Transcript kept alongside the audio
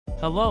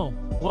Hello,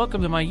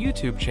 welcome to my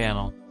YouTube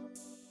channel.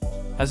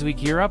 As we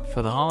gear up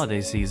for the holiday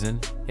season,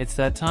 it's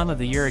that time of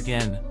the year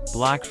again,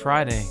 Black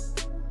Friday.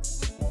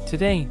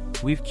 Today,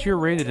 we've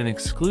curated an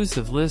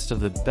exclusive list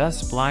of the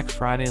best Black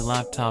Friday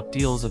laptop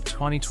deals of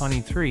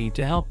 2023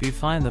 to help you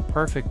find the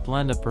perfect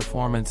blend of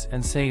performance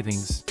and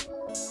savings.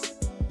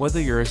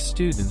 Whether you're a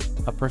student,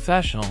 a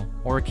professional,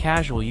 or a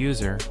casual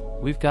user,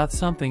 we've got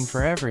something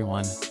for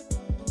everyone.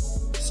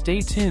 Stay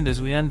tuned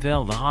as we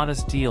unveil the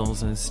hottest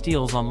deals and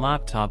steals on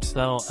laptops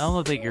that'll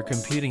elevate your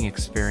computing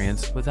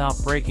experience without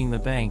breaking the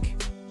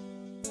bank.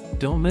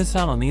 Don't miss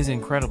out on these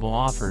incredible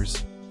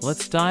offers.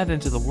 Let's dive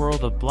into the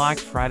world of Black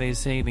Friday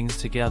savings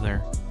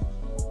together.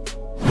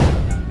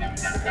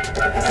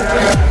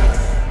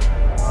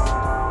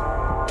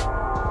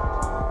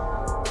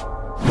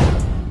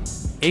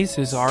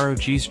 ASUS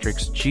ROG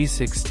Strix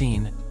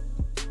G16.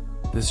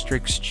 The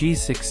Strix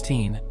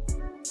G16,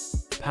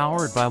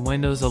 powered by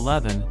Windows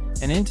 11,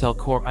 an Intel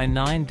Core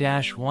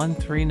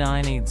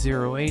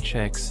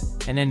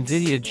i9-13980HX, and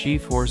NVIDIA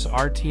GeForce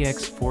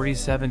RTX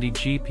 4070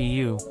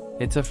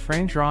 GPU, it's a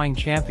frame-drawing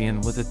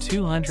champion with a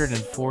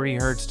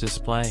 240Hz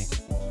display.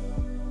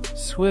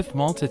 Swift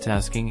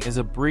multitasking is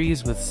a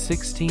breeze with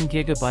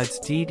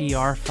 16GB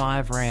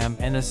DDR5 RAM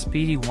and a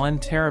speedy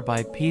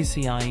 1TB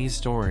PCIe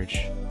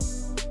storage.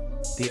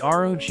 The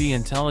ROG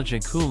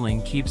intelligent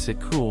cooling keeps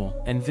it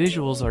cool, and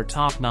visuals are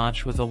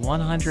top-notch with a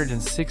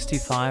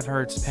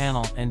 165Hz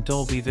panel and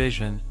Dolby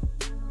Vision.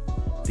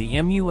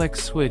 The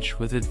MUX switch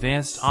with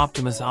advanced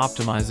Optimus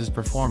optimizes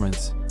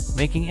performance,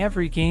 making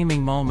every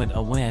gaming moment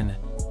a win.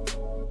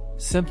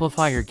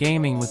 Simplify your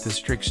gaming with the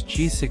Strix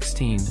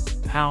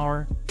G16,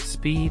 power,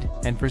 speed,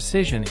 and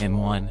precision in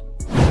one.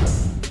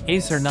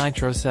 Acer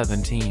Nitro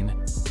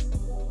 17.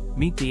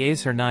 Meet the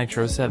Acer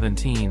Nitro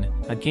 17,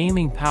 a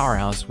gaming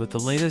powerhouse with the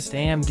latest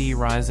AMD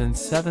Ryzen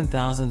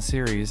 7000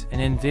 series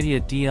and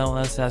NVIDIA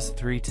DLSS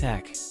 3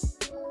 tech.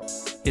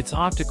 Its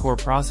octa-core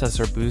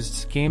processor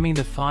boosts gaming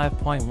to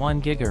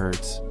 5.1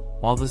 GHz,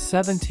 while the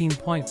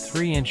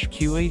 17.3-inch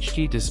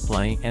QHD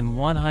display and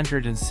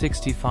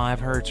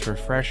 165Hz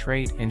refresh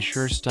rate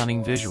ensure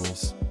stunning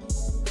visuals.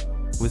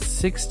 With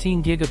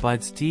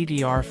 16GB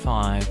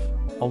DDR5,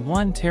 a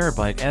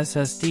 1TB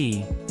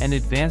SSD, and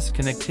advanced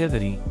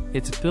connectivity,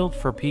 it's built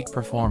for peak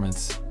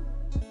performance.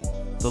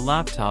 The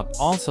laptop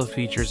also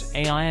features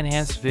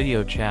AI-enhanced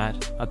video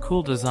chat, a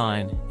cool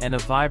design, and a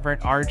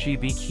vibrant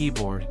RGB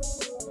keyboard.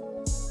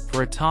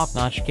 For a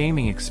top-notch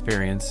gaming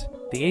experience,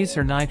 the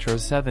Acer Nitro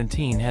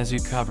 17 has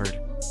you covered.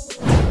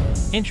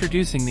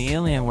 Introducing the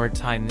Alienware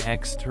Titan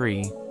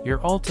X3,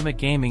 your ultimate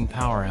gaming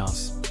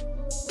powerhouse.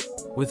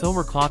 With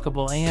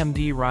overclockable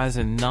AMD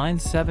Ryzen 9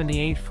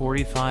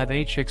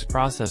 7845HX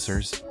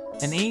processors,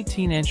 an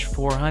 18-inch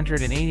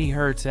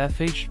 480Hz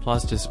FH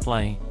Plus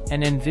display,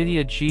 and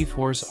NVIDIA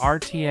GeForce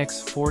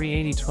RTX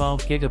 4080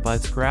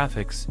 12GB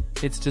graphics,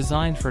 it's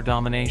designed for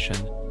domination.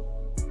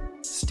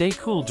 Stay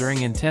cool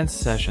during intense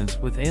sessions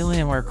with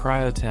Alienware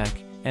Cryotech,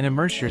 and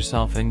immerse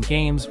yourself in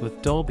games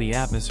with Dolby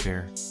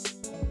Atmosphere.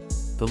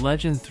 The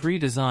Legend 3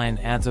 design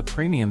adds a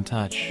premium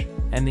touch,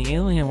 and the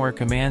Alienware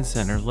Command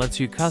Center lets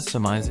you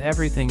customize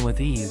everything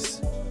with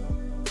ease.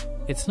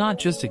 It's not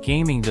just a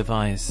gaming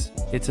device,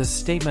 it's a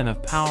statement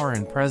of power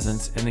and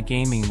presence in the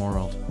gaming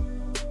world.